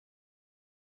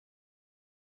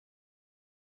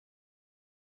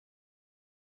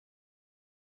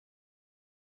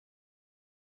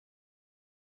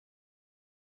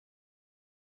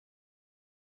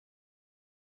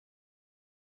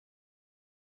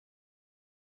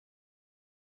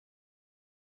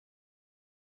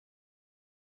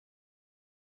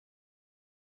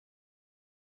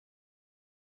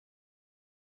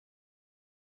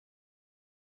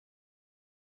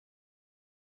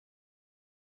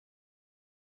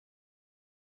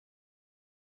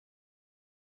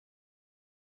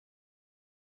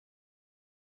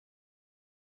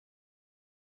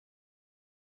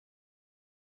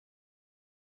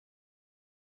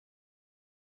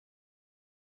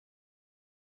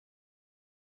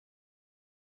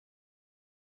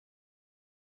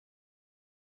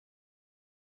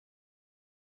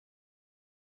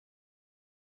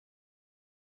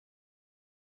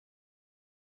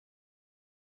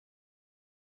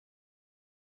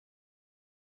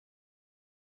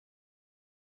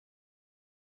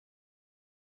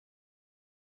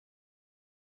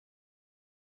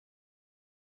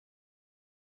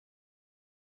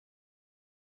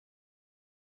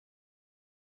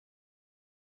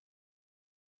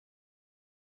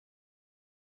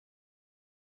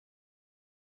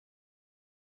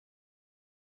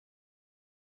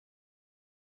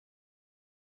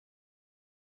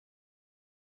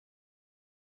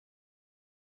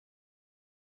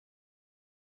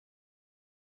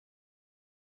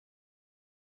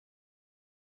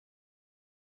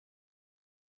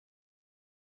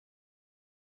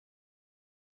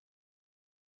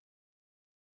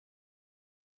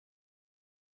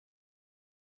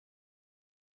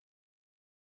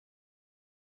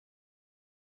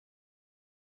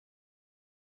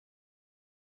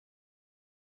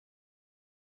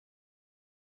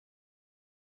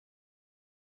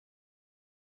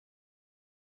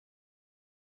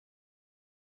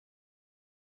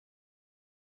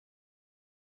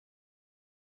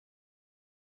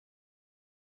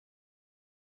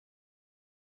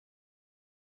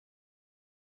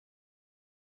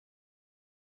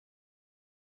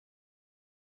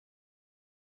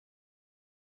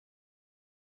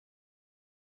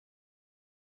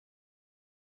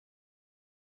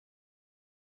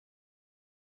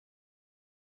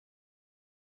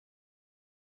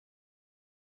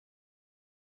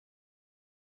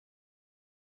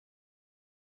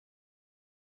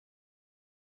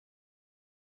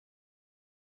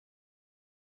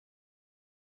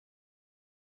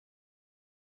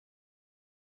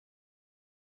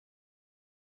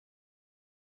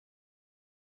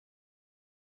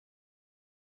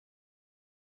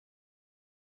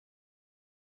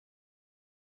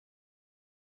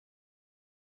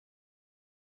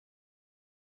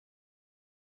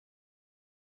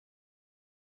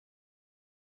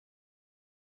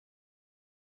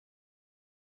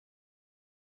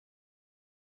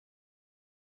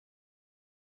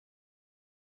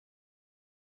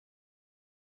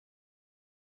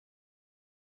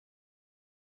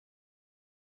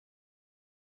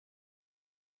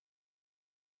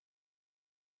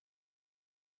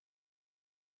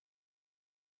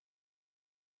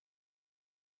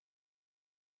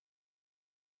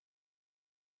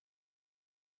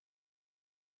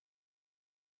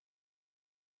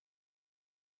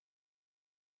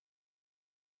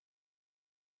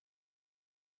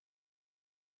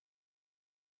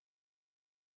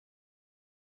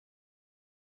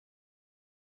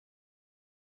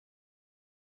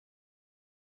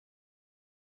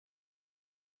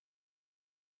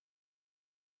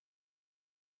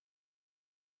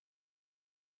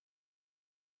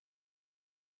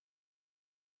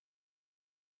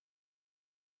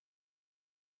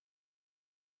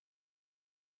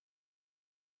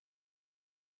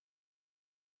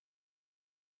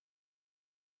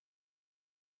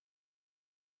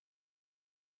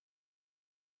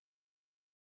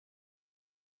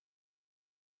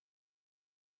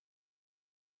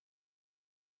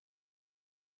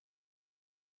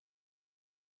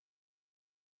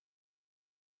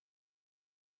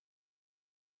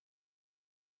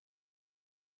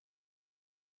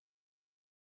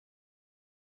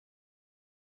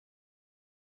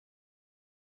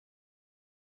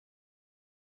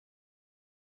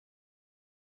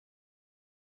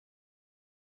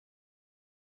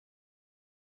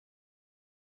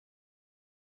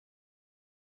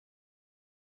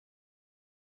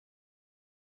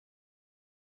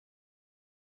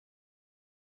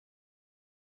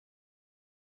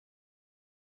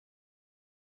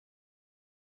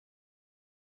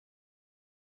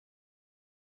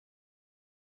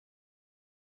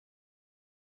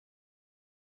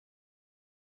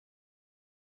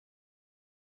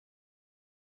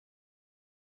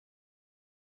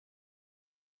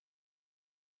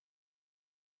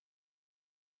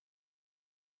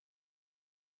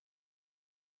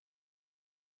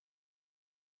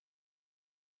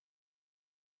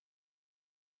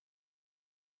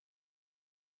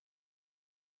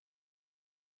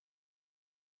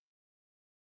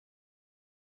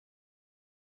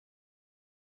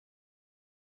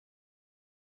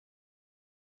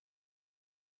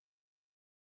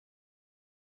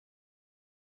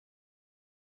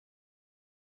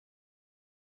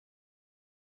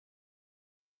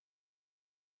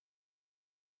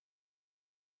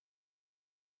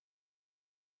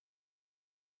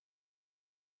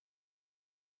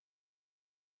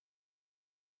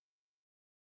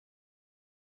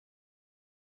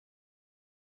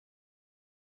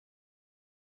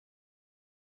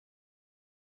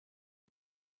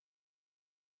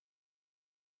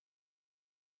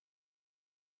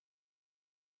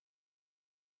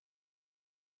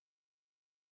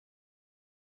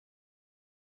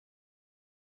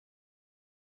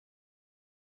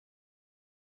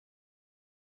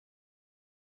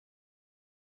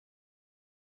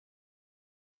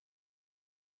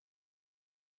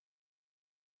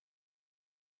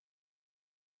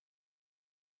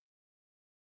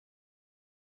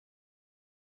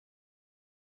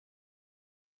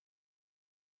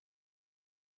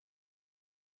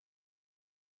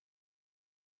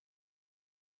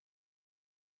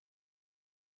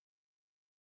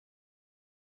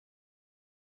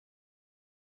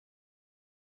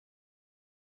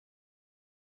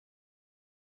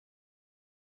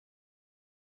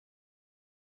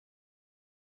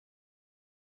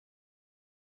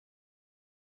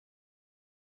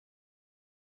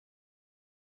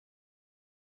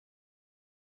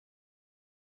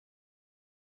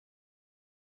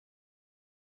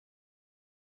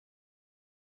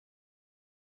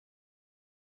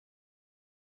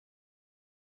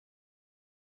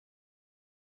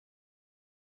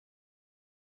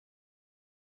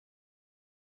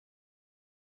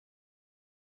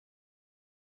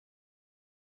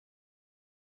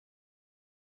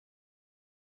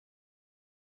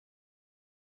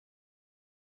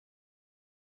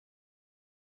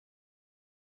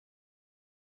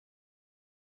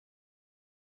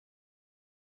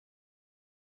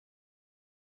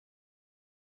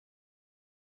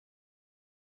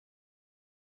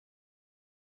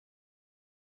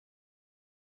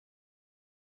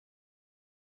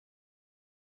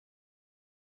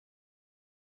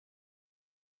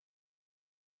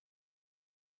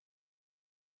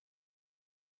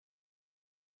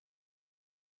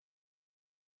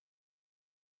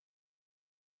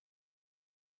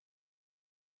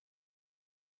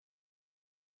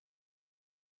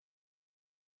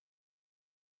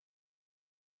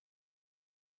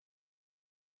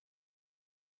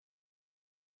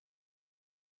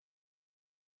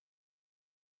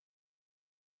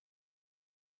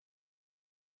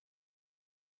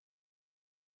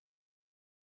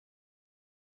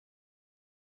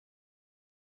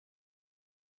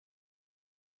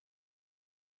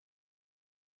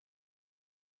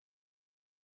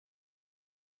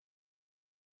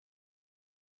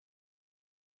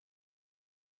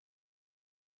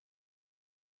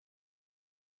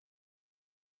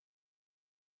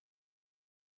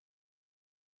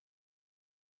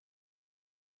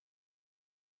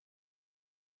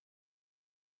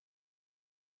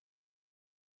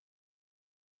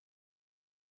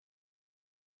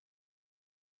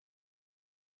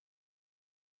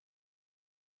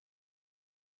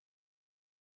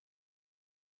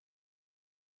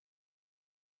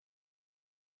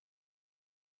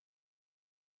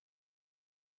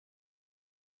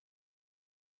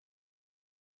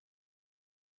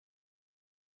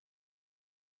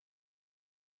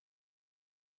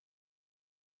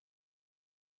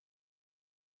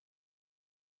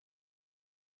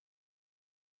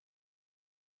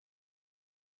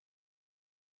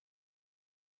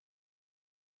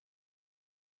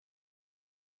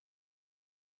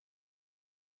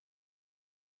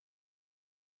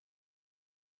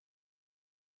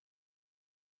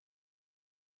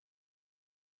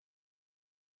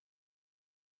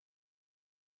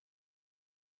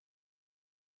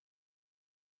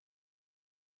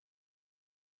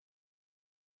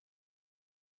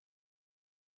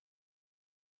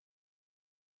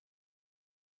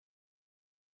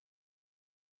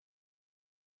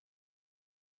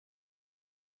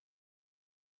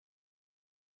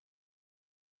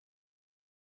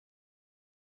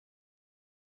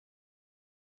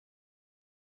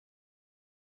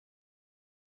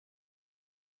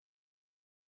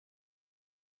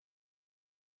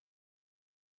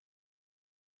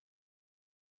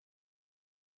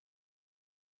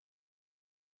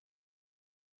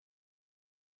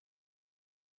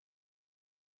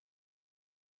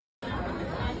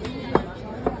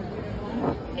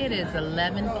It is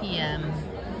 11 p.m.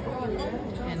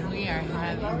 and we are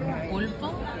having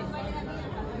pulpo.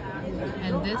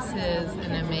 And this is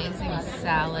an amazing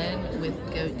salad with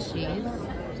goat cheese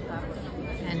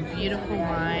and beautiful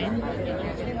wine.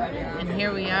 And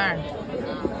here we are.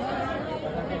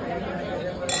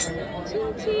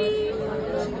 Ching ching.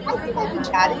 I think I've been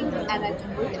chatting and I've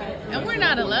been moving. And we're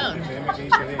not alone.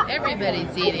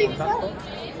 Everybody's eating.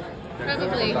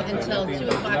 Probably until 2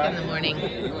 o'clock in the morning.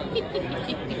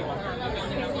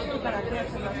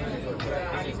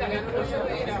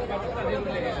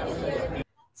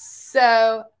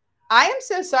 So I am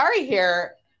so sorry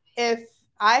here if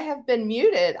I have been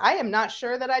muted. I am not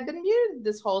sure that I've been muted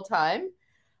this whole time.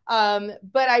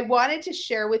 But I wanted to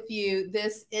share with you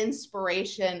this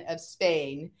inspiration of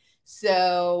Spain.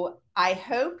 So I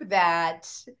hope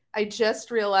that I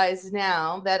just realized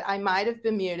now that I might have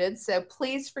been muted. So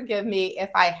please forgive me if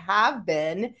I have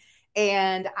been.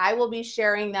 And I will be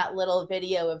sharing that little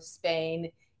video of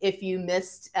Spain if you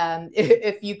missed,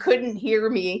 if you couldn't hear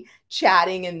me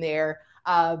chatting in there.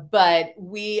 But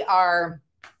we are...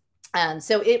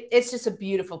 so it's just a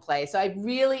beautiful place. So I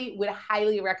really would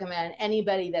highly recommend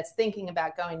anybody that's thinking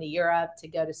about going to Europe to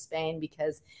go to Spain,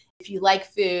 because if you like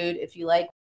food, if you like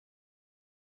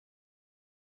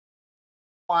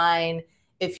wine,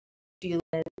 if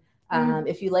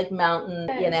you like mountain,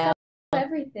 you know,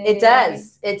 everything. It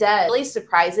does. Really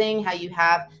surprising how you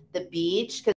have the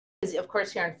beach, because of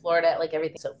course here in Florida, like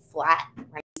everything's so flat,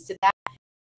 right? Used to that.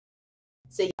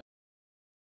 So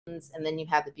and then you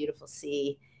have the beautiful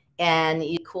sea. And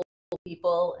you cool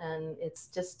people, and it's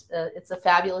just it's a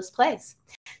fabulous place.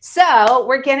 So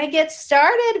we're gonna get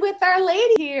started with our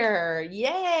lady here.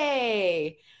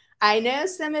 Yay! I know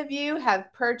some of you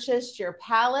have purchased your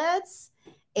palettes,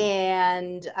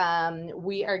 and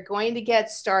we are going to get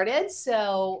started.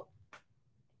 So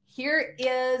here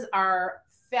is our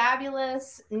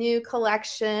fabulous new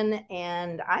collection,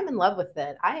 and I'm in love with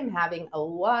it. I am having a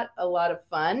lot of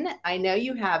fun. I know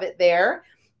you have it there.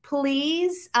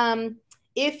 Please,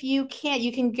 if you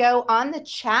can go on the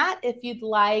chat if you'd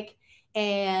like,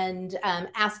 and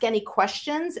ask any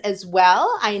questions as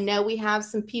well. I know we have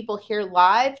some people here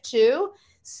live too,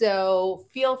 so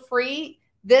feel free.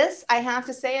 This, I have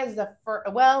to say, is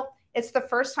it's the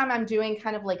first time I'm doing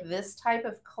kind of like this type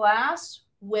of class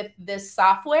with this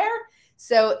software.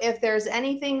 So if there's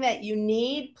anything that you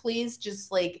need, please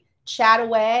just like chat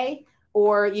away.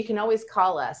 Or you can always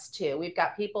call us too. We've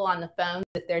got people on the phone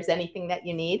if there's anything that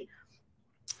you need.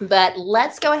 But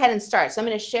let's go ahead and start. So I'm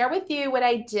going to share with you what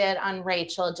I did on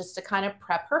Rachel just to kind of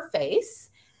prep her face.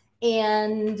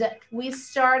 And we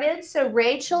started. So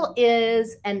Rachel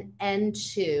is an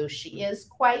N2. She is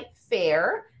quite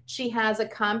fair. She has a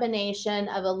combination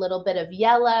of a little bit of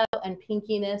yellow and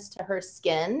pinkiness to her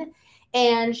skin.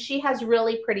 And she has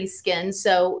really pretty skin.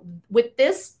 So with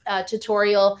this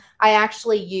tutorial, I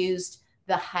actually used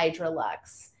the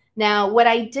Hydrolux. Now, what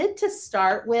I did to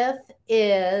start with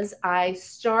is I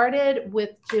started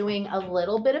with doing a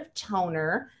little bit of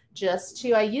toner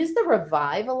I use the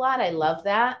Revive a lot. I love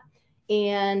that.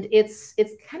 And it's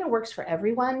kind of works for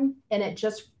everyone, and it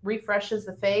just refreshes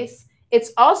the face.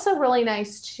 It's also really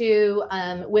nice too,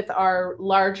 with our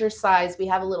larger size, we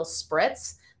have a little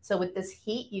spritz. So with this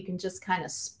heat, you can just kind of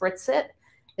spritz it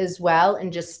as well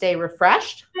and just stay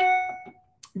refreshed.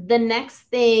 The next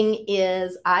thing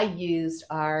is I used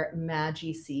our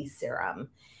Magi-C serum.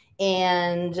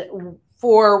 And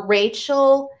for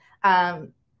Rachel,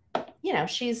 you know,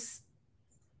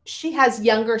 she has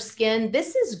younger skin.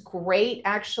 This is great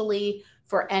actually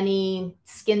for any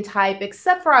skin type,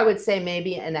 except for I would say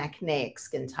maybe an acneic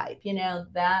skin type. You know,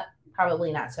 that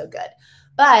probably not so good.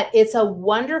 But it's a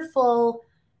wonderful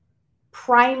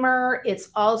primer. It's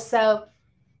also,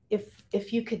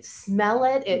 if you could smell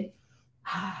it,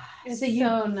 it's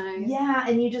so nice. Yeah,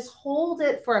 and you just hold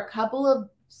it for a couple of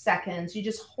seconds. You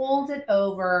just hold it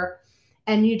over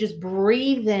and you just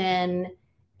breathe in,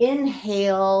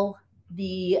 inhale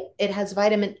it has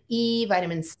vitamin E,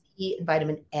 vitamin C, and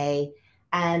vitamin A.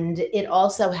 And it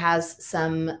also has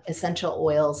some essential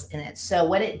oils in it. So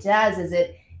what it does is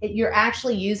you're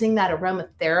actually using that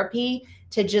aromatherapy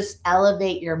to just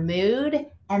elevate your mood,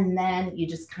 and then you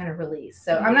just kind of release.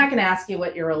 So I'm not going to ask you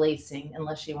what you're releasing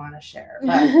unless you want to share.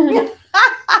 But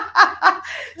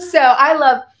so I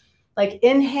love, like,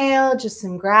 inhale, just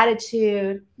some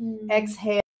gratitude,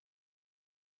 exhale.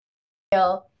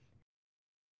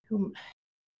 Who's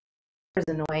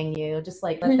annoying you, just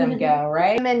like let them go,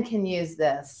 right? Women can use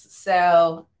this.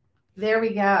 So there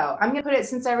we go. I'm going to put it,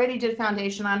 since I already did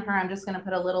foundation on her, I'm just going to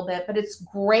put a little bit, but it's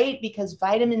great because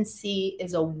vitamin C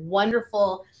is a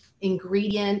wonderful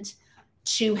ingredient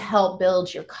to help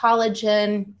build your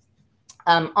collagen.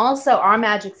 Also, our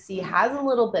Magic C has a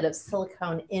little bit of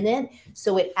silicone in it,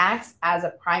 so it acts as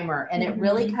a primer, and it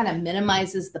really kind of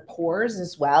minimizes the pores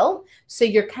as well. So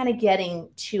you're kind of getting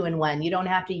 2-in-1. You don't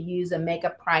have to use a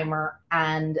makeup primer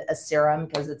and a serum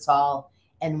because it's all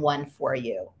in one for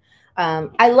you.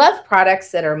 I love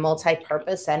products that are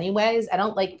multi-purpose anyways. I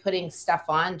don't like putting stuff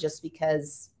on just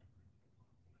because.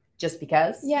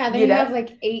 Yeah, then you have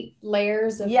like 8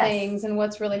 layers of things, and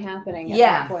what's really happening at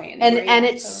that point. And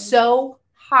it's so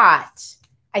hot,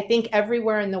 I think,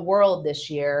 everywhere in the world this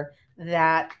year,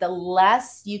 that the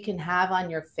less you can have on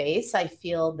your face, I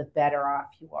feel the better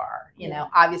off you are. You know,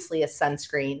 obviously a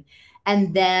sunscreen.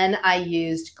 And then I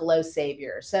used Glow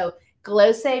Savior. So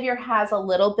Glow Savior has a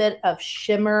little bit of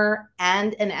shimmer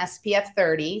and an SPF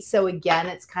 30. So again,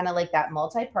 it's kind of like that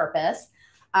multi-purpose.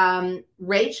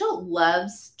 Rachel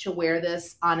loves to wear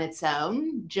this on its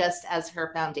own, just as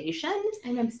her foundation.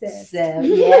 I'm obsessed. So,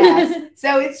 yes.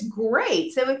 So it's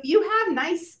great. So if you have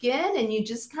nice skin and you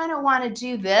just kind of want to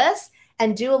do this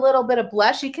and do a little bit of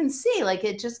blush, you can see like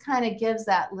it just kind of gives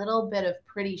that little bit of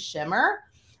pretty shimmer.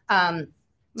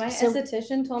 My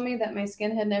esthetician told me that my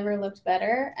skin had never looked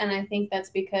better, and I think that's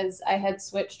because I had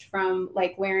switched from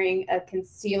like wearing a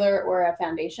concealer or a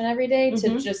foundation every day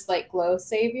to just like Glow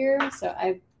Savior. So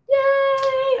I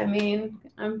mean,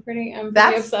 I'm pretty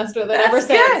obsessed with it ever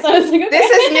since. So I was like, okay. This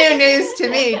is new news to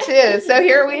me too. So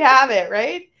here we have it,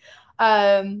 right?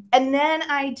 And then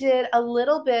I did a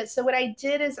little bit. So what I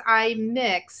did is I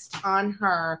mixed on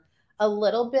her a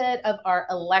little bit of our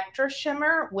Electra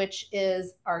Shimmer, which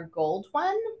is our gold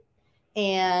one.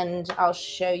 And I'll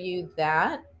show you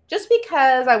that just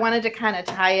because I wanted to kind of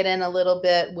tie it in a little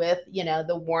bit with, you know,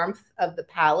 the warmth of the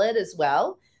palette as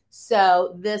well.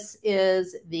 So this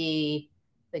is the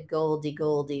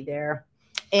goldie there.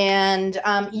 And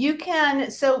you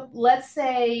can, so let's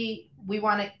say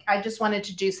I just wanted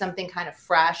to do something kind of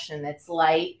fresh and it's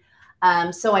light.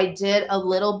 So I did a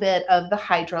little bit of the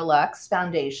Hydrolux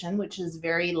foundation, which is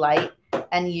very light,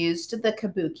 and used the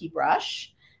Kabuki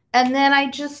brush. And then I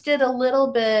just did a little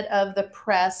bit of the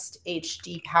pressed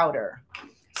HD powder.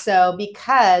 So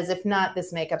because if not,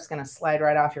 this makeup's going to slide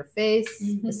right off your face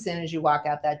as soon as you walk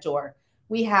out that door.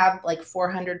 We have like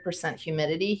 400%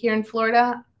 humidity here in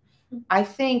Florida. I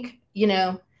think, you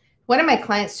know, one of my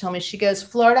clients told me, she goes,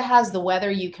 Florida has the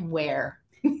weather you can wear.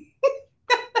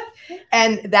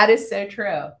 And that is so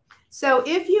true. So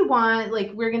if you want,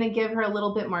 like, we're going to give her a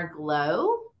little bit more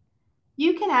glow,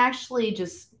 you can actually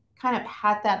just kind of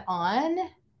pat that on,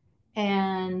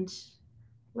 and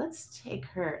let's take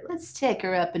her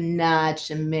up a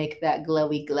notch and make that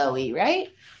glowy, right?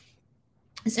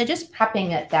 So just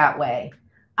prepping it that way.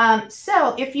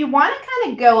 So if you want to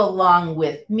kind of go along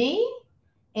with me,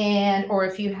 or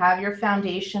if you have your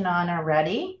foundation on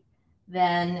already,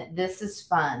 then this is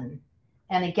fun.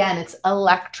 And again, it's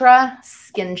Electra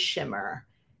Skin Shimmer.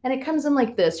 And it comes in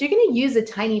like this. You're going to use a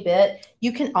tiny bit.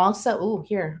 You can also,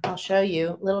 here, I'll show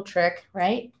you a little trick,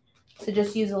 right? So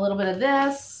just use a little bit of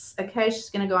this. Okay, she's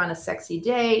going to go on a sexy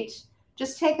date.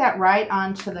 Just take that right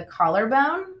onto the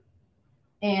collarbone.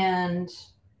 And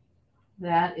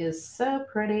that is so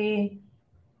pretty.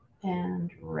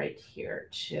 And right here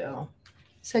too.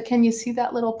 So can you see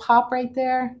that little pop right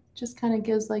there? Just kind of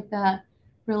gives like that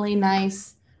really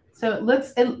nice. So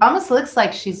it almost looks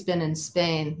like she's been in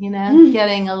Spain, you know,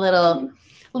 getting a little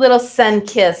sun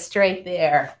kissed right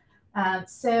there.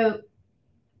 So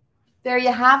there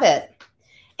you have it.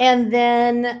 And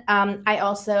then I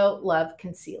also love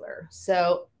concealer.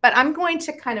 So, but I'm going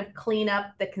to kind of clean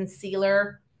up the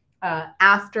concealer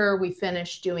after we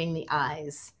finish doing the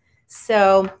eyes.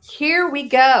 So here we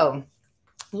go.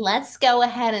 Let's go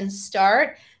ahead and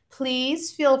start.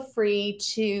 Please feel free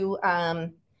to,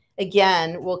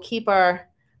 again, we'll keep our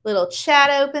little chat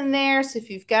open there. So if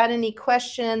you've got any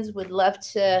questions, we'll love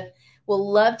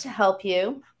to help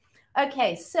you.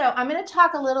 Okay, so I'm going to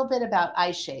talk a little bit about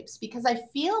eye shapes because I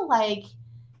feel like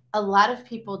a lot of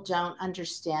people don't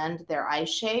understand their eye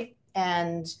shape.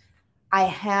 And I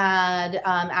had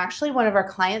actually one of our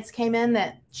clients came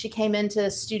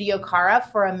into Studio CARA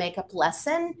for a makeup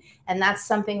lesson. And that's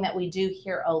something that we do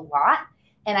here a lot.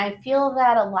 And I feel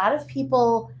that a lot of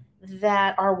people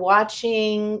that are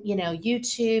watching, you know,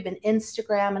 YouTube and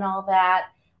Instagram and all that,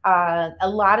 a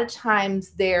lot of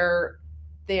times they're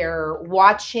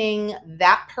watching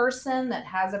that person that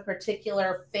has a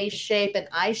particular face shape and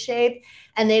eye shape,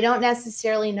 and they don't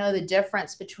necessarily know the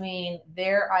difference between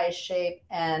their eye shape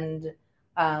and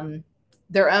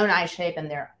their own eye shape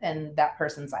and that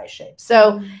person's eye shape.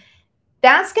 So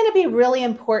that's going to be really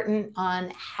important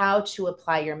on how to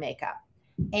apply your makeup.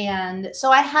 And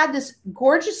so I had this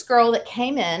gorgeous girl that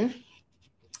came in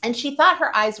and she thought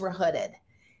her eyes were hooded.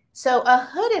 So a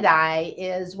hooded eye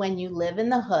is when you live in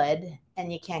the hood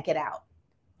and you can't get out.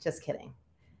 Just kidding.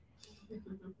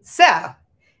 So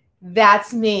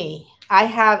that's me. I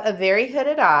have a very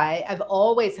hooded eye. I've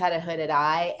always had a hooded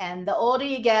eye. And the older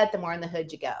you get, the more in the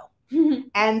hood you go.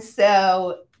 And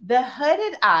so the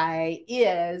hooded eye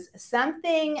is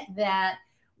something that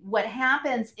what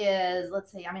happens is,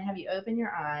 let's see, I'm going to have you open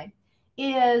your eye,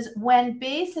 is when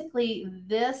basically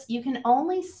this, you can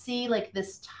only see like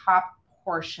this top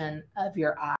portion of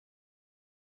your eye.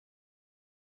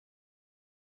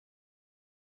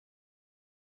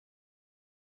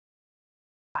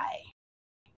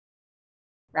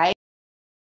 Right?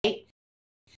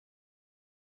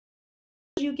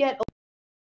 You get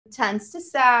tends to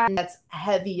sag, that's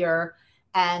heavier.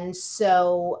 And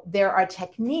so there are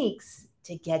techniques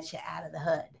to get you out of the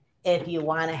hood if you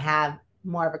want to have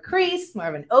more of a crease, more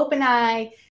of an open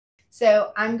eye.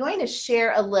 So I'm going to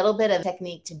share a little bit of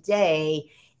technique today.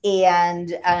 And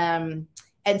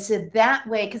so that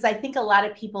way, because I think a lot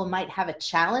of people might have a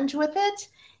challenge with it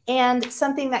and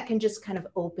something that can just kind of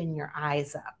open your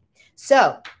eyes up.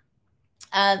 So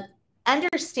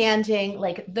understanding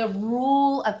like the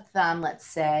rule of thumb, let's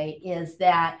say, is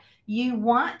that you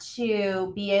want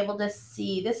to be able to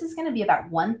see, this is going to be about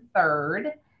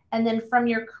 1/3. And then from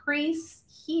your crease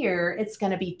here, it's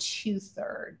going to be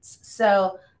 2/3.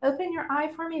 So open your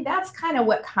eye for me. That's kind of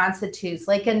what constitutes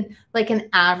like an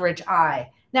average eye.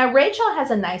 Now, Rachel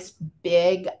has a nice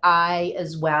big eye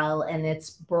as well, and it's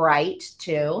bright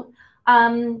too.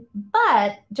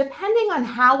 But depending on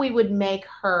how we would make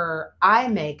her eye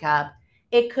makeup,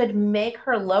 it could make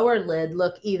her lower lid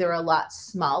look either a lot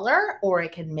smaller or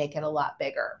it can make it a lot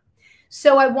bigger.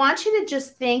 So I want you to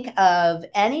just think of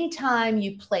anytime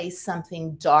you place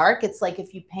something dark, it's like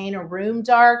if you paint a room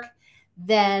dark,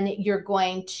 then you're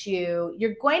going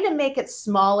to make it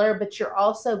smaller, but you're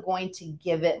also going to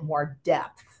give it more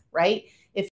depth, right?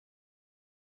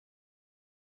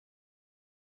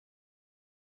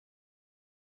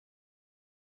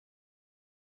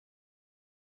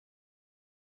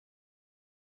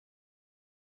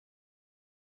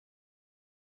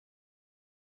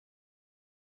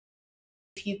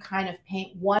 If you kind of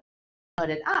paint one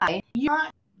hooded eye, you're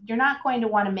not going to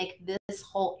want to make this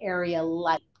whole area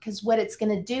light, because what it's going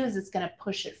to do is it's going to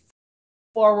push it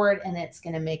forward and it's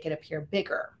going to make it appear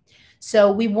bigger.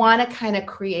 So we want to kind of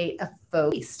create a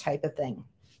faux type of thing.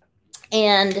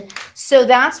 And so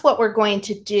that's what we're going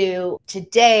to do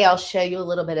today. I'll show you a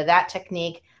little bit of that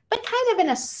technique, but kind of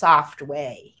in a soft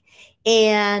way.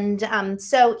 And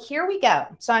so here we go.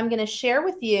 So I'm going to share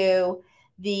with you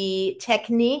the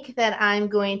technique that I'm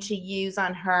going to use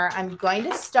on her. I'm going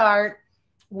to start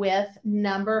with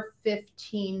number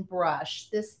 15 brush.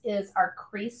 This is our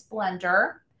crease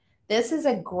blender. This is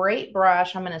a great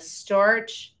brush. I'm going to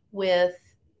start with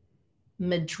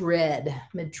Madrid.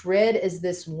 Madrid is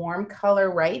this warm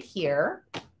color right here.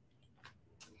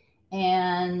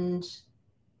 And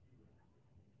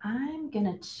I'm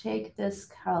going to take this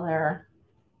color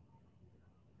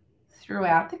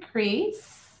throughout the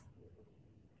crease.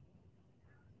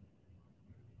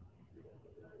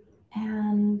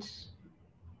 And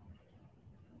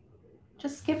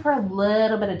just give her a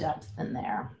little bit of depth in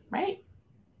there, right?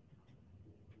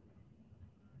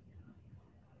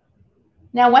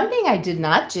 Now, one thing I did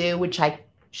not do, which I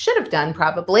should have done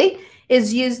probably,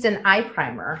 is used an eye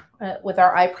primer with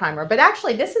our eye primer. But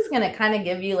actually, this is going to kind of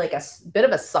give you like a bit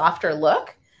of a softer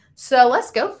look. So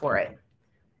let's go for it.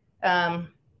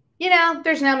 You know,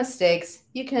 there's no mistakes.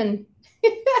 You can.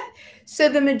 So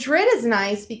the Madrid is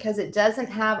nice because it doesn't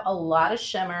have a lot of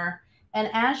shimmer. And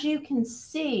as you can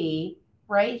see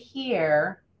right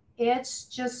here, it's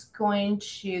just going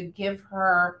to give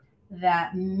her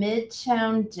that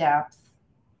mid-tone depth.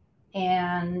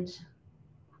 And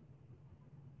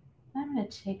I'm going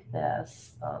to take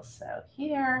this also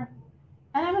here,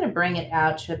 and I'm going to bring it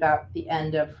out to about the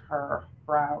end of her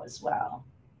brow as well.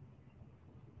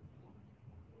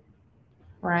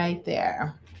 Right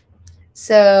there.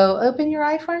 So open your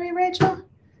eye for me, Rachel.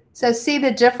 So see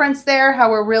the difference there, how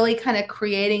we're really kind of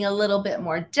creating a little bit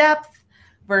more depth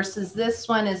versus this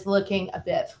one is looking a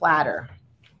bit flatter.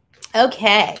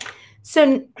 Okay,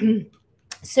 so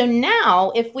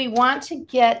now if we want to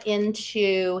get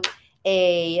into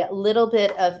a little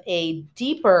bit of a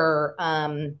deeper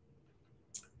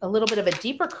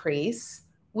crease,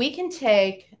 we can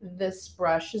take this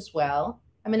brush as well.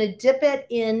 I'm going to dip it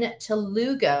into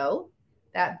Lugo,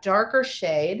 that darker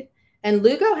shade. And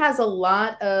Lugo has a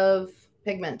lot of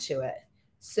pigment to it.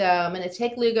 So I'm going to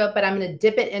take Lugo, but I'm going to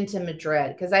dip it into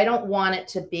Madrid because I don't want it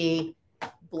to be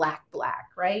black,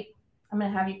 right? I'm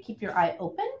going to have you keep your eye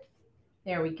open.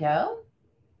 There we go.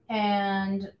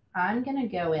 And I'm going to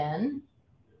go in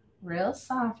real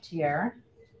soft here.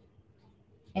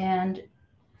 And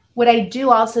what I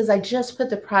do also is I just put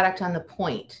the product on the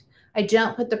point. I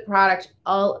don't put the product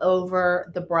all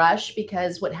over the brush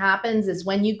because what happens is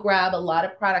when you grab a lot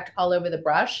of product all over the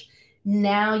brush,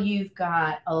 now you've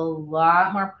got a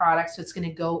lot more product, so it's going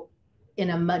to go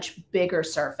in a much bigger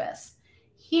surface.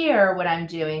 Here, what I'm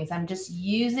doing is I'm just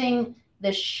using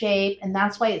the shape, and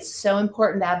that's why it's so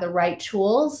important to have the right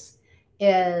tools,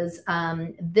 is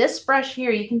this brush here,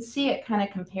 you can see it kind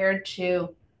of compared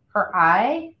to her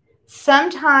eye.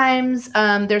 Sometimes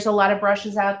there's a lot of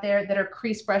brushes out there that are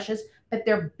crease brushes, but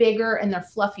they're bigger and they're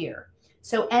fluffier.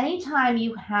 So anytime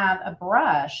you have a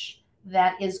brush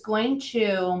that is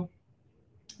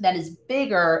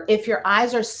bigger, if your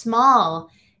eyes are small,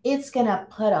 it's going to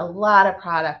put a lot of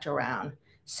product around.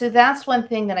 So that's one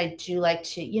thing that I do like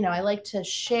to, I like to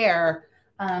share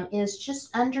is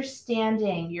just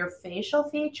understanding your facial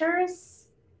features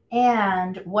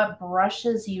and what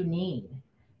brushes you need.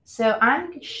 So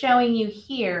I'm showing you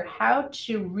here how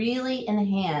to really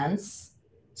enhance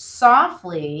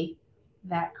softly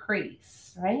that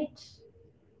crease, right?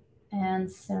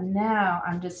 And so now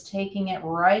I'm just taking it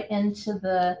right into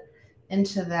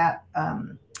that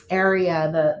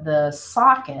area, the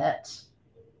socket,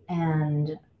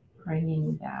 and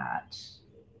bringing that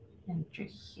into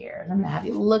here. I'm gonna have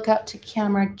you look up to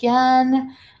camera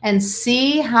again and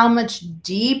see how much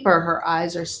deeper her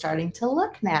eyes are starting to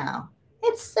look now.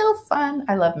 It's so fun.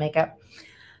 I love makeup.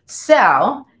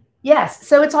 So yes,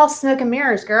 so it's all smoke and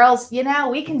mirrors, girls.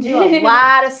 We can do a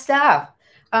lot of stuff.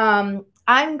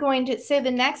 I'm going to say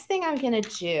the next thing I'm going to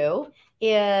do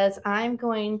is I'm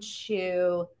going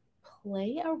to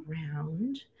play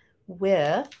around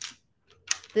with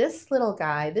this little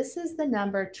guy. This is the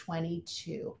number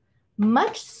 22,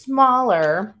 much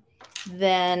smaller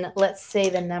than, let's say,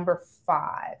 the number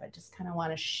 5. I just kind of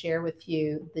want to share with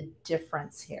you the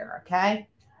difference here, okay?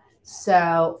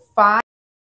 So 5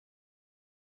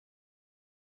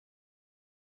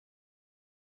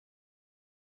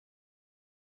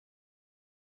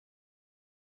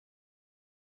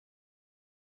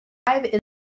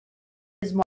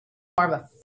 is more of a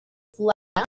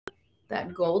flat,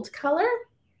 that gold color.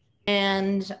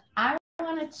 And I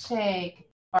want to take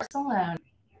Barcelona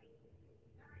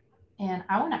and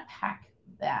I want to pack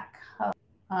that color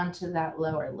onto that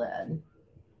lower lid.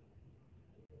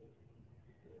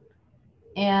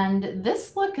 And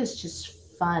this look is just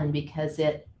fun because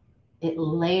it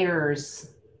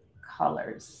layers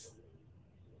colors.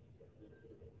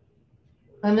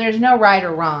 And there's no right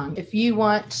or wrong. If you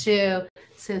want to,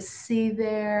 so see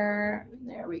there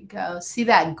we go. See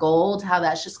that gold, how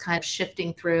that's just kind of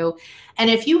shifting through. And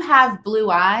if you have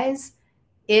blue eyes,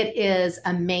 it is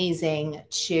amazing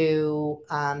to,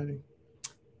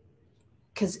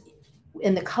 because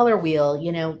in the color wheel,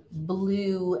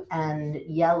 blue and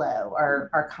yellow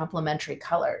are complementary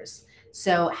colors.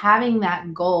 So having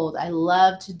that gold, I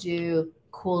love to do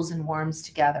cools and warms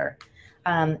together.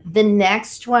 The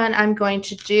next one I'm going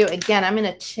to do, again, I'm going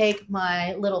to take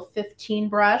my little 15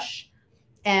 brush,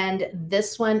 and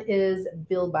this one is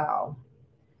Bilbao.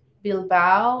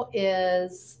 Bilbao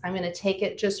is, I'm going to take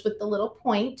it just with the little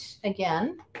point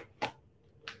again,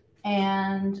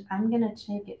 and I'm going to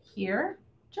take it here,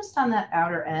 just on that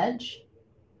outer edge,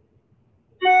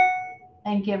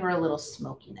 and give her a little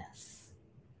smokiness.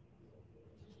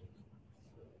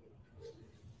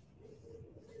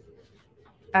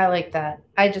 I like that.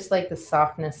 I just like the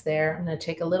softness there. I'm going to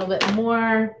take a little bit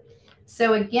more.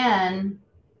 So again,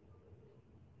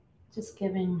 just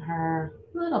giving her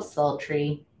a little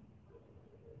sultry.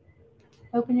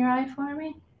 Open your eye for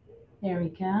me. There we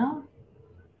go.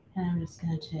 And I'm just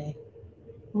going to take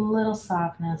a little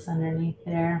softness underneath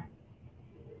there.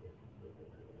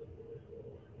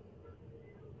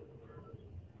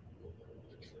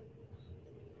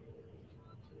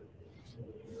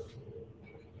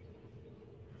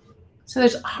 So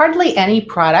there's hardly any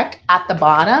product at the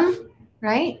bottom,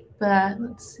 right? But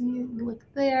let's see, look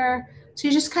there. So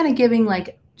you're just kind of giving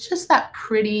like just that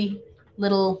pretty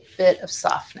little bit of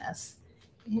softness.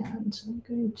 And I'm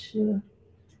going to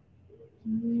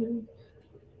move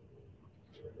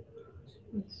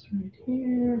this right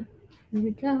here. There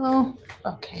we go.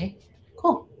 Okay,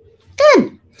 cool.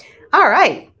 Good. All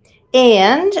right.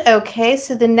 And okay,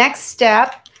 so the next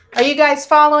step, are you guys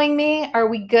following me? Are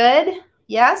we good?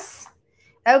 Yes?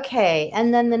 Okay,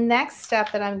 and then the next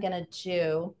step that I'm going to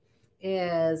do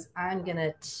is I'm going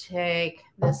to take,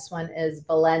 this one is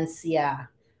Valencia.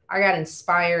 I got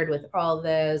inspired with all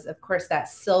those. Of course, that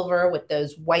silver with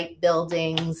those white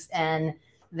buildings and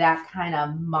that kind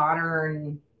of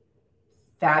modern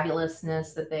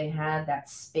fabulousness that they had, that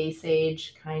space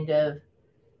age kind of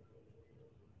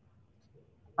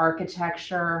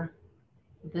architecture.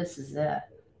 This is it.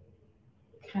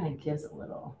 Kind of gives a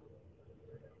little,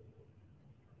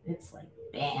 it's like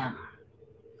bam.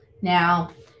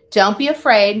 Now, don't be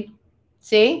afraid.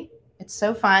 See, it's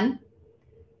so fun.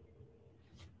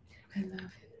 I love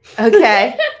it.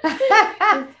 Okay.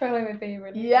 It's probably my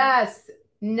favorite. Yes.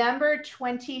 Number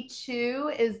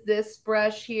 22 is this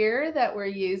brush here that we're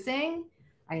using.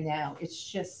 I know,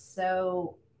 it's just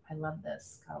so, I love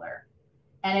this color.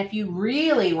 And if you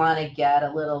really want to get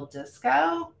a little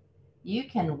disco, you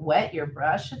can wet your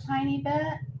brush a tiny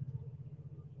bit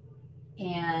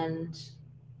and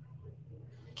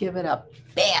give it a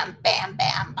bam, bam,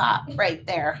 bam pop right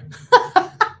there.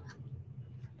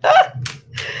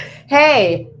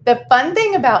 Hey, the fun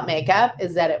thing about makeup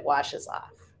is that it washes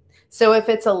off. So if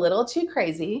it's a little too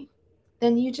crazy,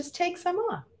 then you just take some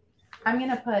off. I'm going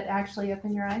to put, actually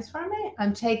open your eyes for me.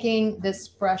 I'm taking this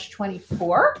brush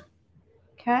 24.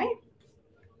 Okay.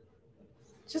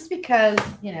 Just because,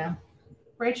 you know,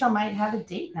 Rachel might have a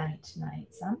date night tonight.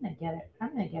 So I'm going to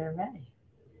get her ready.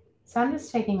 So I'm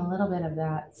just taking a little bit of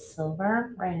that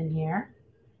silver right in here.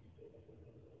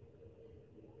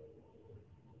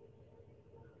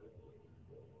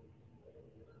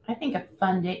 I think a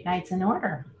fun date night's in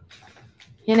order.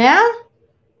 You know?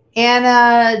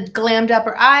 Anna glammed up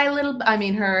her eye a little,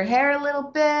 her hair a little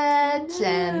bit.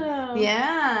 And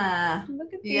yeah.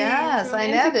 Look at these. Yes, I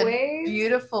know the waves.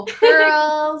 beautiful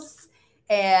curls.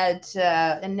 And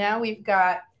now we've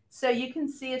got, so you can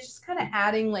see it's just kind of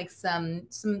adding like some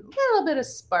little bit of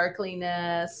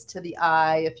sparkliness to the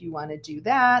eye if you want to do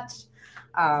that.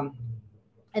 And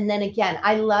then again,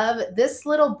 I love this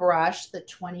little brush, the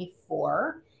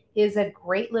 24 is a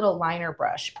great little liner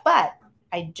brush, but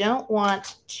I don't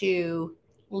want to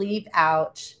leave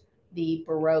out the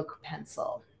Baroque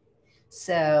pencil.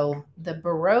 So the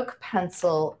Baroque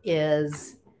pencil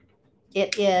is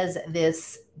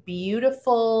this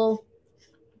beautiful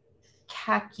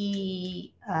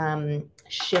khaki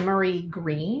shimmery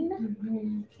green.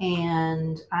 Mm-hmm.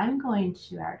 And I'm going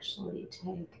to actually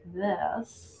take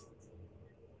this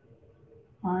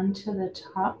onto the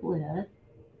top lid,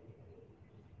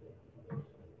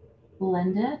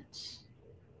 blend it.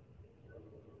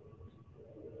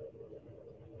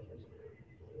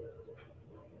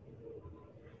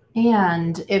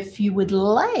 And if you would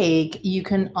like, you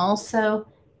can also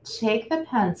take the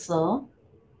pencil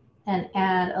and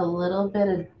add a little bit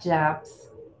of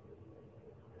depth,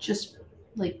 just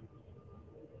like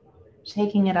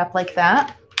taking it up like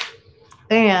that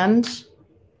and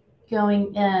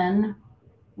going in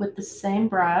with the same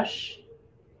brush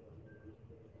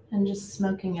and just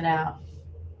smoking it out.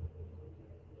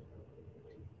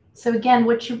 So again,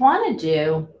 what you want to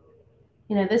do,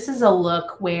 you know, this is a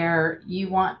look where you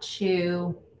want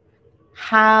to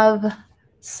have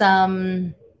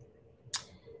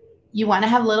you want to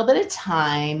have a little bit of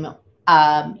time.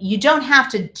 You don't have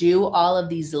to do all of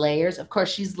these layers. Of course,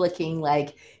 she's looking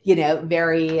like, you know,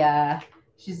 very,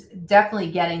 she's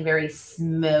definitely getting very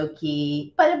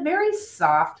smoky, but a very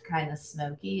soft kind of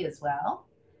smoky as well.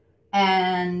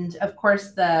 And of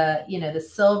course, the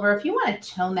silver, if you want to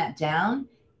tone that down,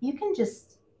 you can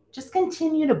just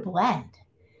continue to blend.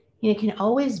 You can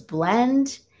always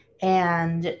blend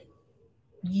and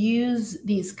use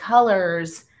these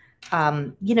colors,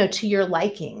 to your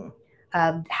liking.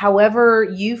 However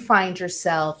you find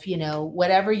yourself,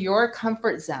 whatever your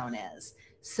comfort zone is.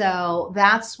 So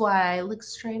that's why, look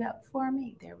straight up for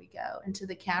me. There we go, into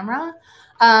the camera.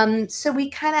 So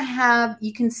we kind of have,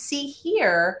 you can see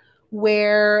here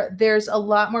where there's a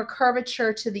lot more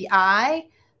curvature to the eye.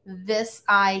 This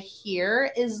eye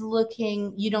here is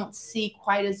looking, you don't see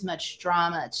quite as much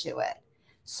drama to it.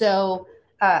 So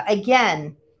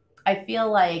again, I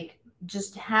feel like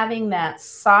just having that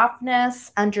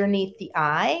softness underneath the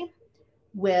eye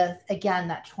with, again,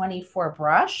 that 24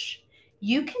 brush,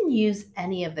 you can use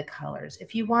any of the colors.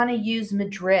 If you want to use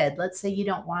Madrid, let's say you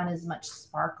don't want as much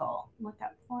sparkle, look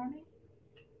up for me.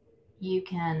 You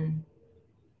can,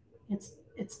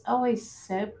 it's always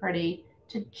so pretty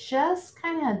to just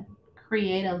kind of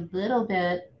create a little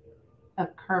bit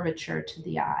of curvature to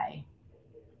the eye.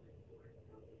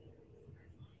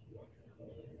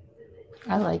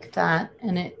 I like that.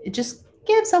 And it just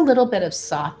gives a little bit of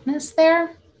softness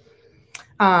there.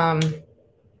 And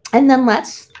then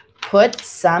let's put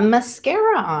some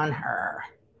mascara on her.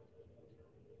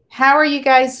 How are you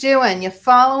guys doing? You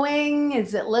following?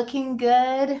 Is it looking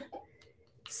good?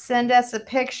 Send us a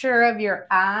picture of your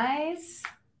eyes.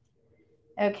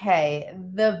 Okay,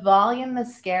 the volume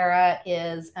mascara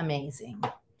is amazing.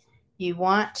 You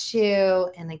want to,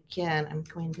 and again, I'm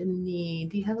going to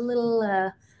need, do you have a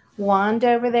little wand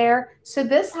over there? So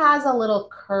this has a little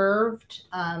curved,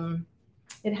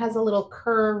 it has a little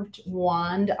curved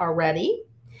wand already.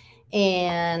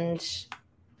 And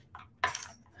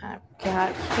I've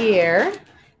got here,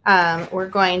 we're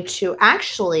going to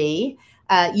actually,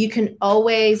 you can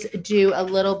always do a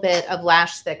little bit of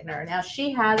lash thickener. Now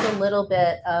she has a little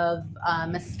bit of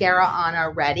mascara on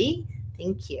already.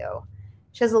 Thank you.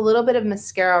 She has a little bit of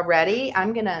mascara already.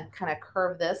 I'm going to kind of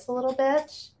curve this a little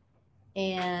bit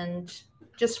and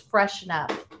just freshen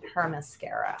up her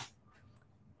mascara.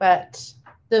 But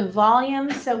the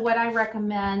volume, so what I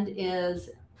recommend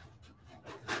is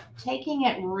taking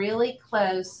it really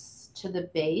close to the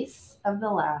base of the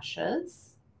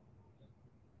lashes.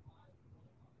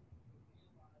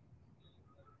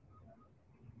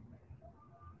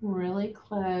 Really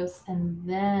close, and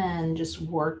then just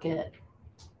work it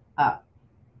up.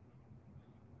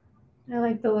 I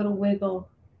like the little wiggle.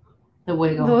 The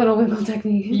wiggle. The little wiggle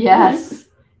technique. Yes,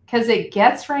 because it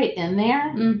gets right in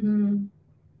there. Mm-hmm.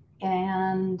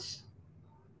 And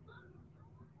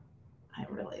I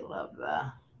really love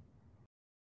that.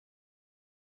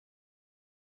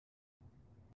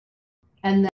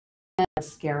 And then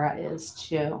mascara is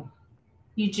too.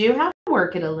 You do have to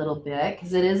work it a little bit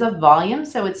because it is a volume.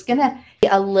 So it's going to be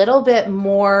a little bit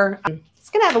more,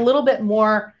 it's going to have a little bit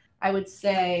more, I would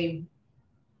say,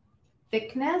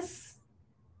 thickness.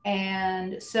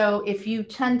 And so if you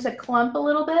tend to clump a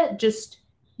little bit, just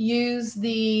use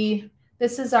this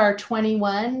is our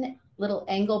 21 little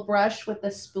angle brush with the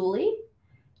spoolie.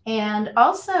 And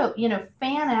also, you know,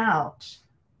 fan out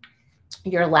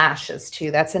your lashes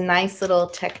too. That's a nice little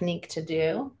technique to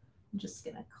do. I'm just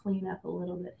going to clean up a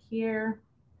little bit here.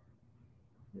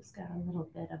 Just got a little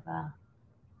bit of a,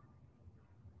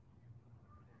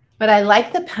 but I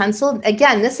like the pencil.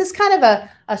 Again, this is kind of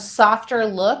a softer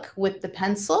look with the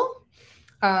pencil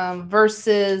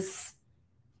versus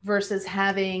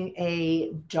having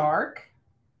a dark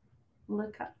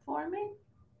look up for me.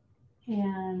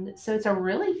 And so it's a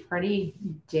really pretty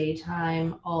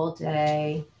daytime, all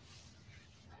day.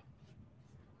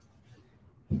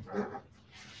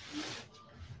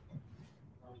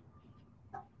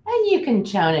 And you can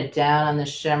tone it down on the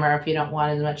shimmer if you don't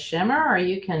want as much shimmer, or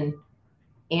you can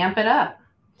amp it up,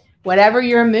 whatever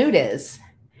your mood is.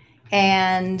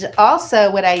 And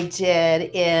also what I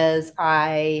did is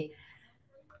I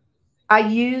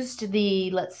used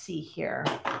the, let's see here.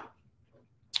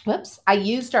 Whoops. I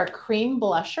used our cream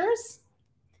blushers,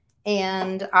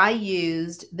 and I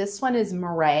used, this one is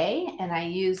Murray, and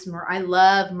I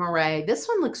love Murray. This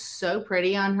one looks so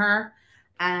pretty on her.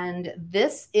 And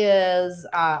this is,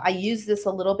 I use this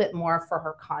a little bit more for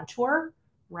her contour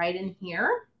right in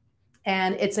here.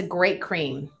 And it's a great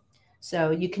cream. So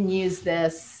you can use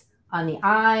this on the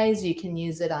eyes, you can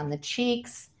use it on the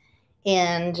cheeks.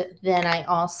 And then I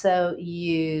also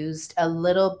used a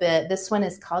little bit, this one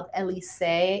is called Elise,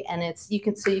 and it's, you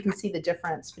can see the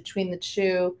difference between the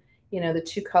two, you know, the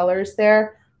two colors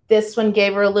there. This one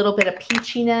gave her a little bit of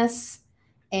peachiness.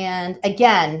 And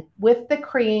again, with the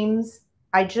creams,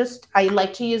 I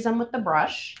like to use them with the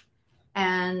brush,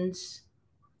 and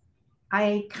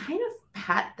I kind of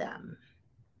pat them.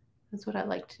 That's what I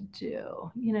like to do,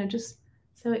 you know, just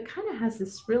so it kind of has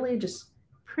this really just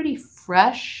pretty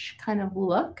fresh kind of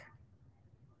look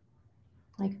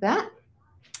like that.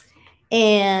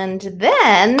 And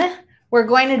then we're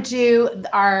going to do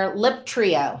our lip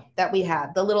trio that we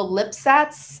have, the little lip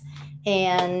sets.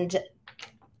 And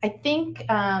I think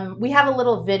we have a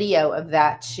little video of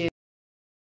that too.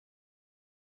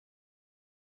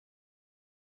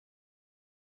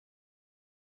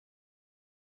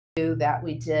 That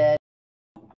we did.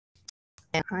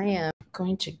 And I am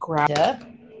going to grab it.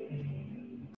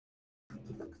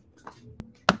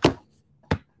 Let's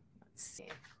see.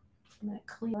 I'm going to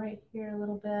clean right here a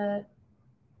little bit.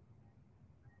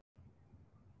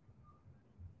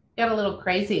 Got a little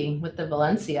crazy with the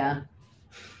Valencia.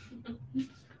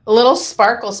 A little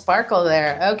sparkle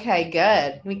there. Okay,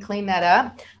 good. Let me clean that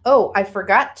up. Oh, I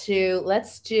forgot to,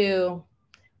 let's do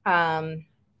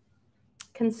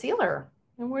concealer.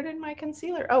 And where did my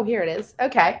concealer? Oh, here it is.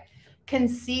 Okay.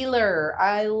 Concealer.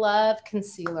 I love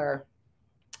concealer.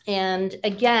 And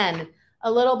again,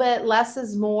 a little bit less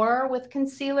is more with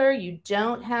concealer. You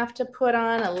don't have to put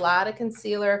on a lot of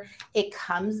concealer. It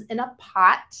comes in a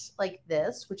pot like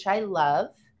this, which I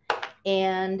love.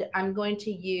 And I'm going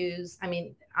to use, I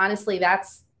mean, honestly,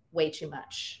 that's way too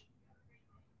much.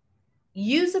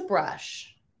 Use a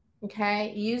brush,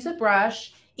 okay? Use a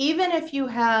brush, even if you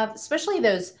have, especially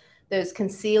those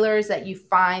concealers that you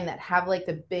find that have like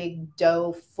the big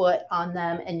doe foot on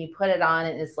them, and you put it on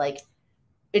and it's like,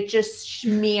 it just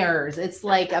smears. It's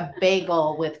like a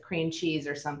bagel with cream cheese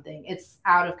or something. It's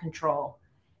out of control.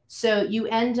 So you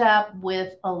end up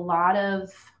with a lot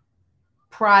of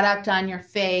product on your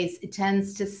face. It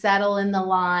tends to settle in the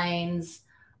lines.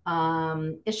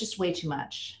 It's just way too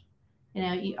much. You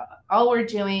know, all we're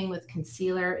doing with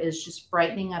concealer is just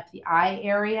brightening up the eye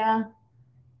area.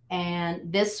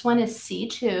 And this one is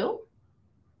C2.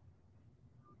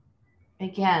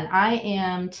 Again, I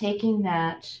am taking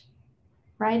that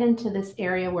right into this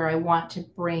area where I want to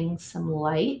bring some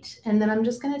light. And then I'm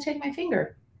just going to take my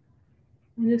finger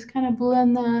and just kind of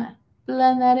blend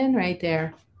that in right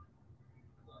there.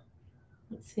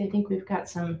 Let's see, I think we've got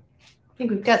some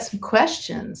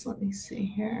questions. Let me see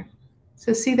here.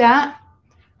 So see that?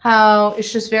 How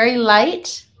it's just very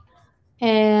light.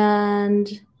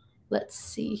 And let's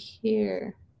see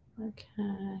here.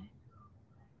 Okay.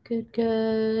 Good,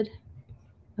 good.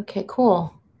 Okay,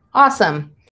 cool.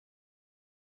 Awesome.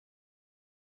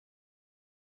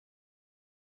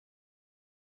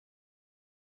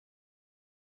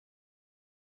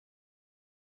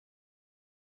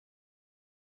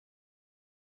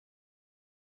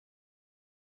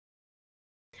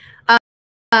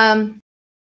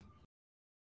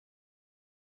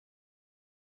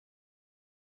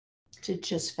 To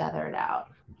just feather it out.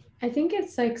 I think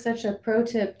it's like such a pro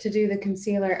tip to do the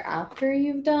concealer after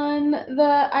you've done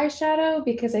the eyeshadow,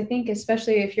 because I think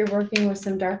especially if you're working with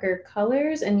some darker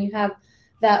colors and you have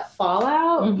that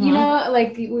fallout, you know,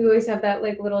 like we always have that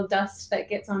like little dust that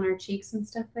gets on our cheeks and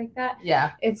stuff like that.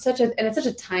 Yeah. It's such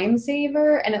a time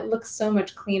saver, and it looks so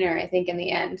much cleaner, I think, in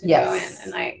the end to go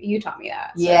in. And you taught me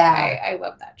that. So yeah. I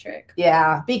love that trick.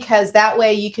 Yeah, because that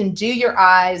way you can do your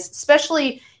eyes,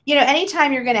 especially, you know,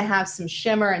 anytime you're going to have some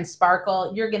shimmer and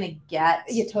sparkle, you're going to get,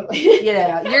 you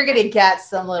know, you're going to get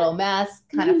some little mess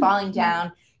kind of falling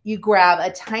down. You grab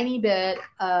a tiny bit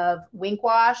of Wink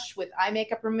Wash with eye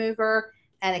makeup remover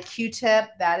and a Q-tip.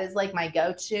 That is like my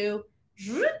go-to.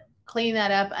 Clean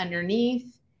that up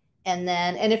underneath. And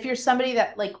then, and if you're somebody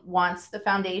that like wants the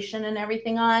foundation and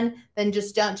everything on, then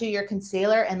just don't do your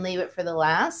concealer and leave it for the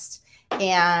last.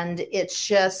 And it's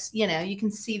just, you know, you can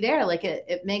see there, like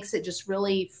it makes it just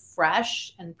really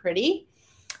fresh and pretty.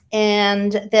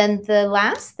 And then the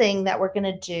last thing that we're going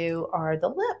to do are the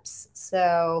lips.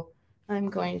 So I'm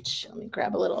going to, let me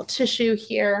grab a little tissue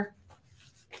here,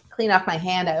 clean off my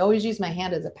hand. I always use my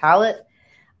hand as a palette.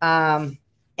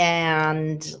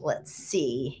 And let's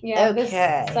see. Yeah,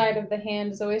 okay. This side of the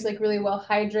hand is always like really well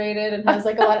hydrated and has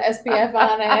like a lot of SPF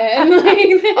on it. And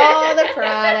like all the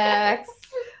products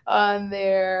on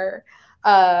there.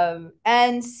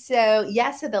 And so, yeah,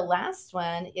 so the last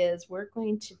one is we're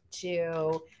going to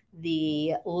do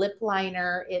the lip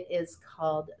liner. It is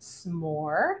called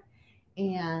S'more.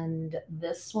 And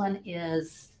this one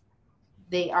is,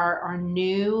 they are our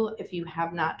new, if you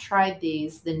have not tried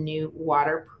these, the new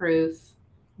waterproof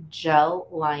gel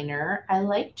liner. I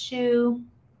like to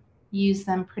use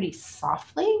them pretty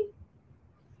softly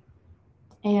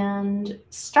and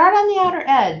start on the outer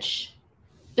edge.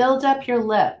 Build up your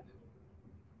lip.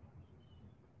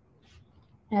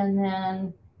 And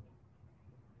then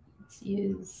let's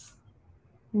use,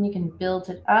 and you can build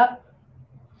it up.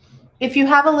 If you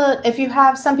have a little, if you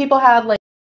have, some people have like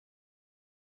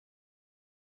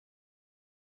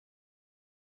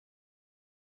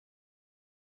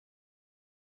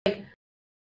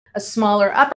a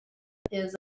smaller upper,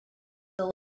 is a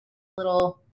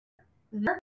little,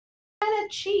 they're kind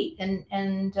of cheat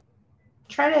and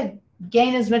try to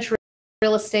gain as much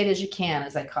real estate as you can,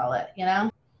 as I call it, you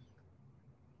know?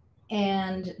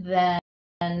 And then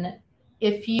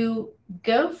if you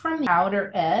go from the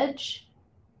outer edge,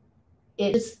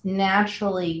 it just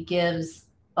naturally gives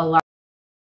a lot.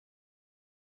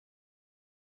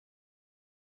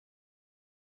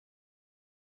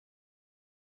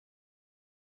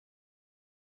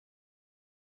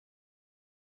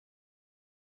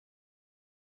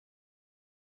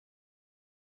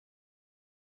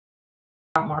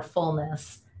 More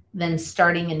fullness than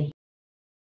starting in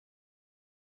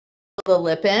the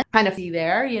lip in, kind of see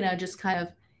there, you know, just kind of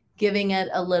giving it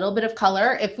a little bit of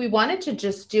color. If we wanted to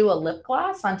just do a lip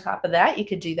gloss on top of that, you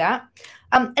could do that.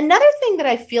 Another thing that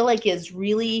I feel like is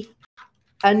really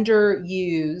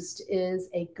underused is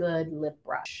a good lip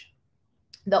brush.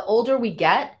 The older we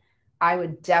get, I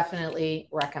would definitely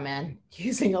recommend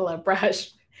using a lip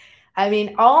brush. I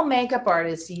mean, all makeup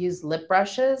artists use lip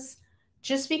brushes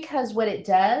just because what it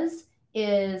does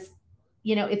is,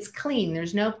 you know, it's clean.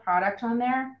 There's no product on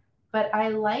there, but I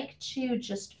like to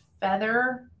just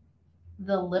feather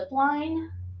the lip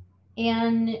line,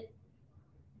 and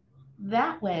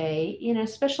that way, you know,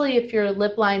 especially if your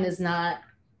lip line is not,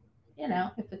 you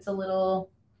know, if it's a little,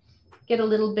 get a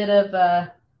little bit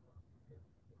of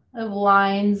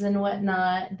lines and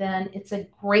whatnot, then it's a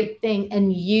great thing.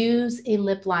 And use a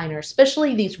lip liner,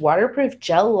 especially these waterproof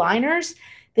gel liners.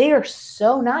 They are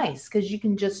so nice because you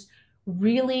can just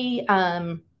really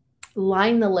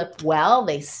line the lip well.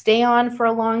 They stay on for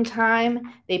a long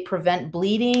time. They prevent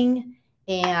bleeding.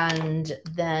 And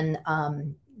then,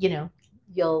 you know,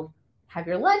 you'll have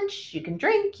your lunch, you can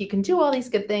drink, you can do all these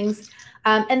good things.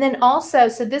 And then also,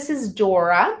 so this is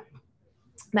Dora,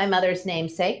 my mother's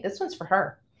namesake. This one's for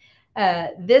her.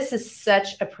 This is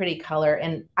such a pretty color,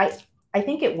 and I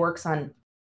think it works on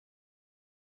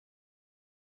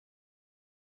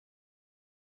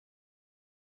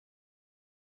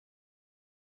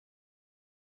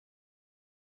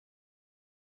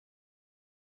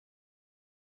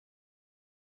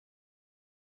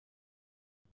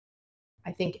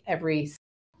I think every,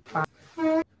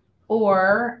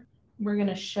 or we're going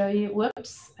to show you,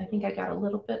 whoops, I think I got a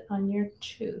little bit on your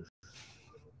tooth.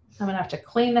 I'm going to have to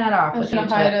clean that off. I'm going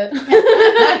to hide it.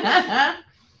 I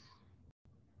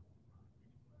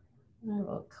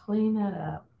will clean that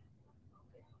up.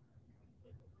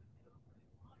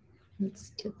 Let's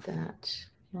get that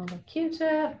little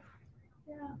Q-tip.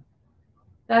 Yeah.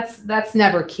 That's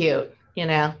never cute, you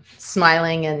know,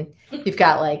 smiling and you've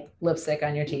got like lipstick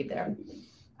on your teeth there.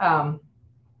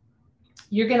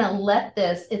 You're going to let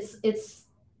this,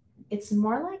 it's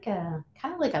more like a,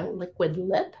 kind of like a liquid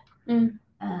lip.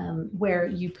 Where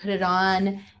you put it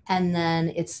on and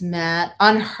then it's matte.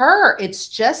 On her, it's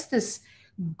just this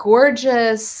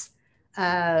gorgeous,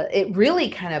 it really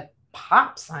kind of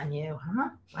pops on you, huh?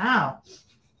 Wow.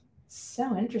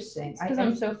 So interesting. Because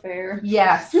I'm so fair.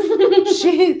 Yes.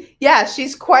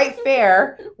 She's quite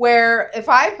fair. Where if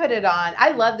I put it on,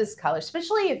 I love this color,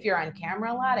 especially if you're on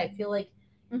camera a lot. I feel like,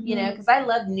 you know, because I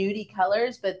love nudie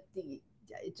colors, but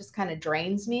it just kind of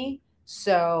drains me.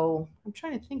 So I'm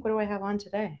trying to think, what do I have on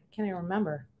today? Can't even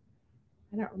remember.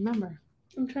 I don't remember.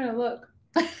 I'm trying to look.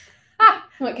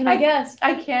 What can I guess?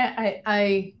 I can't.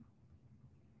 I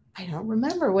don't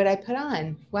remember what I put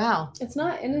on. Wow. It's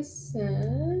not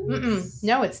Innocent.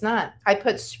 No, it's not. I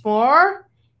put S'more,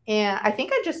 and I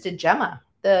think I just did Gemma.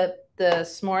 The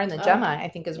S'more and the Gemma, I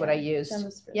think, is what I used.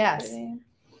 Gemma's really yes. Pretty.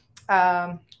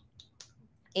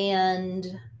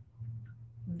 And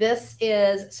this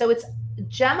is, so it's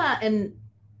Gemma, and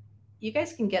you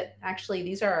guys can get, actually,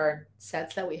 these are our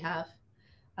sets that we have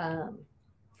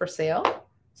for sale.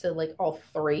 So like all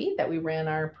three that we ran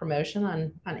our promotion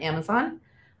on Amazon.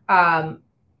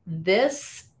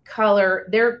 This color,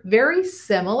 they're very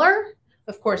similar.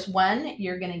 Of course, one,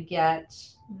 you're going to get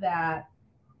that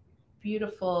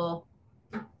beautiful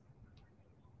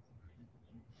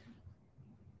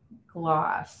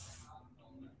gloss.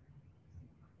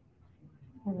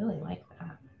 I really like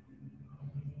that.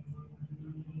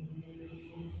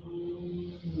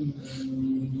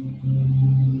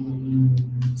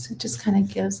 So it just kind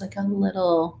of gives like a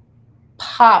little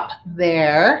pop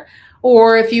there.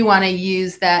 Or if you want to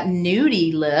use that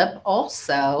nudie lip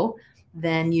also,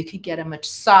 then you could get a much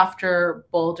softer,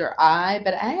 bolder eye.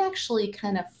 But I actually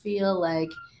kind of feel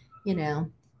like, you know,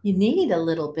 you need a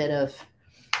little bit of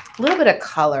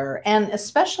color, and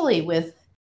especially with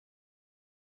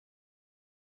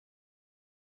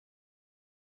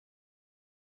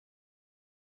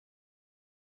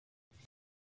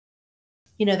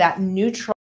that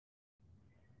neutral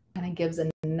kind of gives a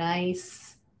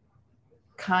nice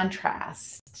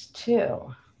contrast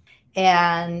too.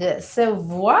 And so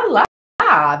voila,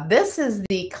 this is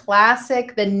the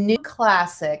new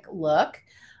classic look.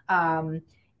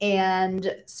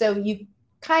 And so you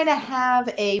kind of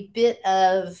have a bit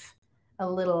of a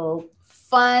little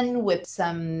fun with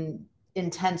some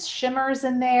intense shimmers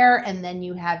in there. And then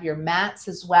you have your mattes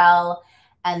as well.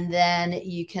 And then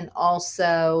you can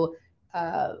also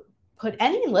put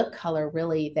any lip color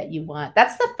really that you want.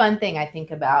 That's the fun thing I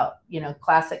think about,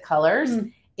 classic colors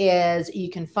is you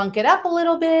can funk it up a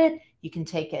little bit. You can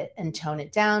take it and tone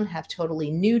it down, have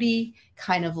totally nudie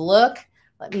kind of look.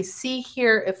 Let me see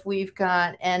here if we've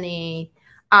got any.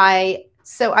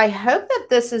 So I hope that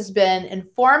this has been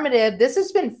informative. This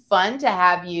has been fun to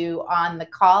have you on the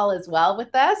call as well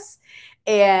with us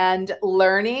and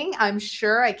learning. I'm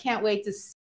sure I can't wait to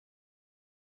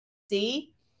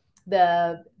see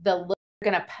the look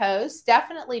going to post,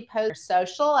 definitely post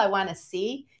social. I want to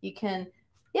see. You can,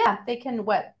 yeah, they can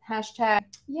what? Hashtag?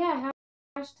 Yeah,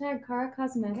 hashtag CARA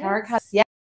Cosmetics. Yeah.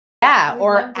 Yeah,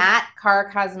 or at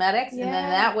CARA Cosmetics. Yeah. And then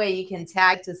that way you can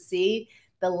tag to see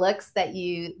the looks that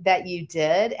you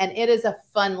did. And it is a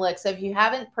fun look. So if you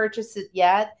haven't purchased it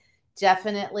yet,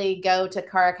 definitely go to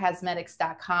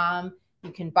caracosmetics.com.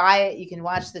 You can buy it. You can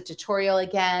watch the tutorial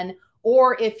again.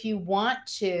 Or if you want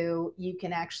to, you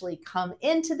can actually come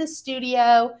into the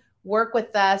studio, work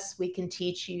with us. We can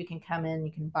teach you. You can come in,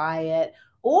 you can buy it.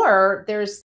 Or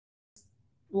there's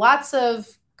lots of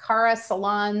CARA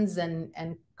salons and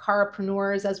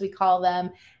CARApreneurs, as we call them,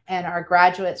 and our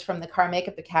graduates from the CARA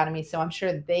Makeup Academy. So I'm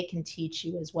sure they can teach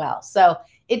you as well. So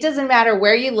it doesn't matter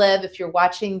where you live. If you're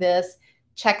watching this,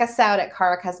 check us out at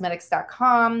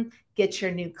caracosmetics.com. Get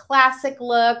your new classic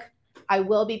look. I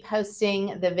will be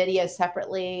posting the video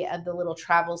separately of the little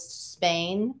travels to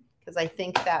Spain, because I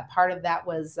think that part of that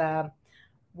was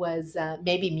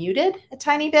maybe muted a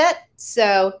tiny bit.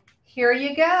 So here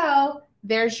you go.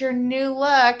 There's your new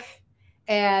look,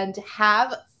 and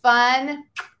have fun.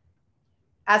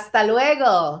 Hasta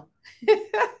luego.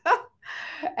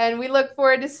 And we look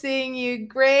forward to seeing you.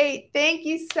 Great. Thank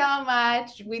you so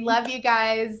much. We love you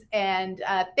guys. And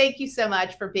thank you so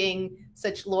much for being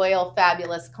such loyal,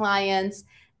 fabulous clients.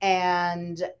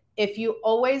 And if you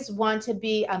always want to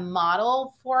be a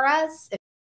model for us,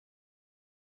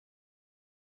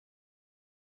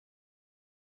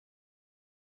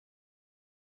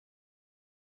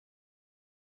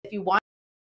 if you want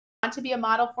to be a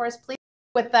model for us, please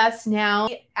with us now.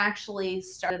 We actually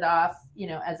started off,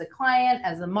 as a client,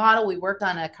 as a model. We worked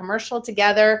on a commercial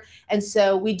together. And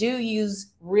so we do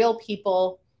use real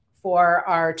people for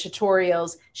our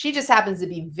tutorials. She just happens to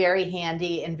be very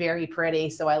handy and very pretty.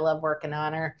 So I love working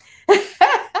on her.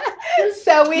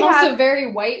 So we also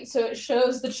very white, so it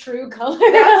shows the true color.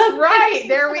 That's right.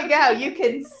 There we go. You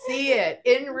can see it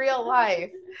in real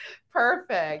life.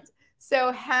 Perfect.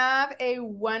 So have a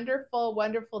wonderful,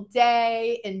 wonderful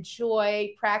day.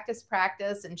 Enjoy, practice,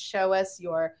 and show us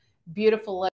your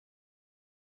beautiful looks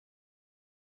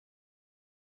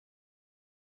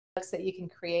that you can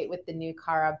create with the new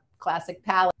CARA Classic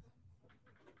palette.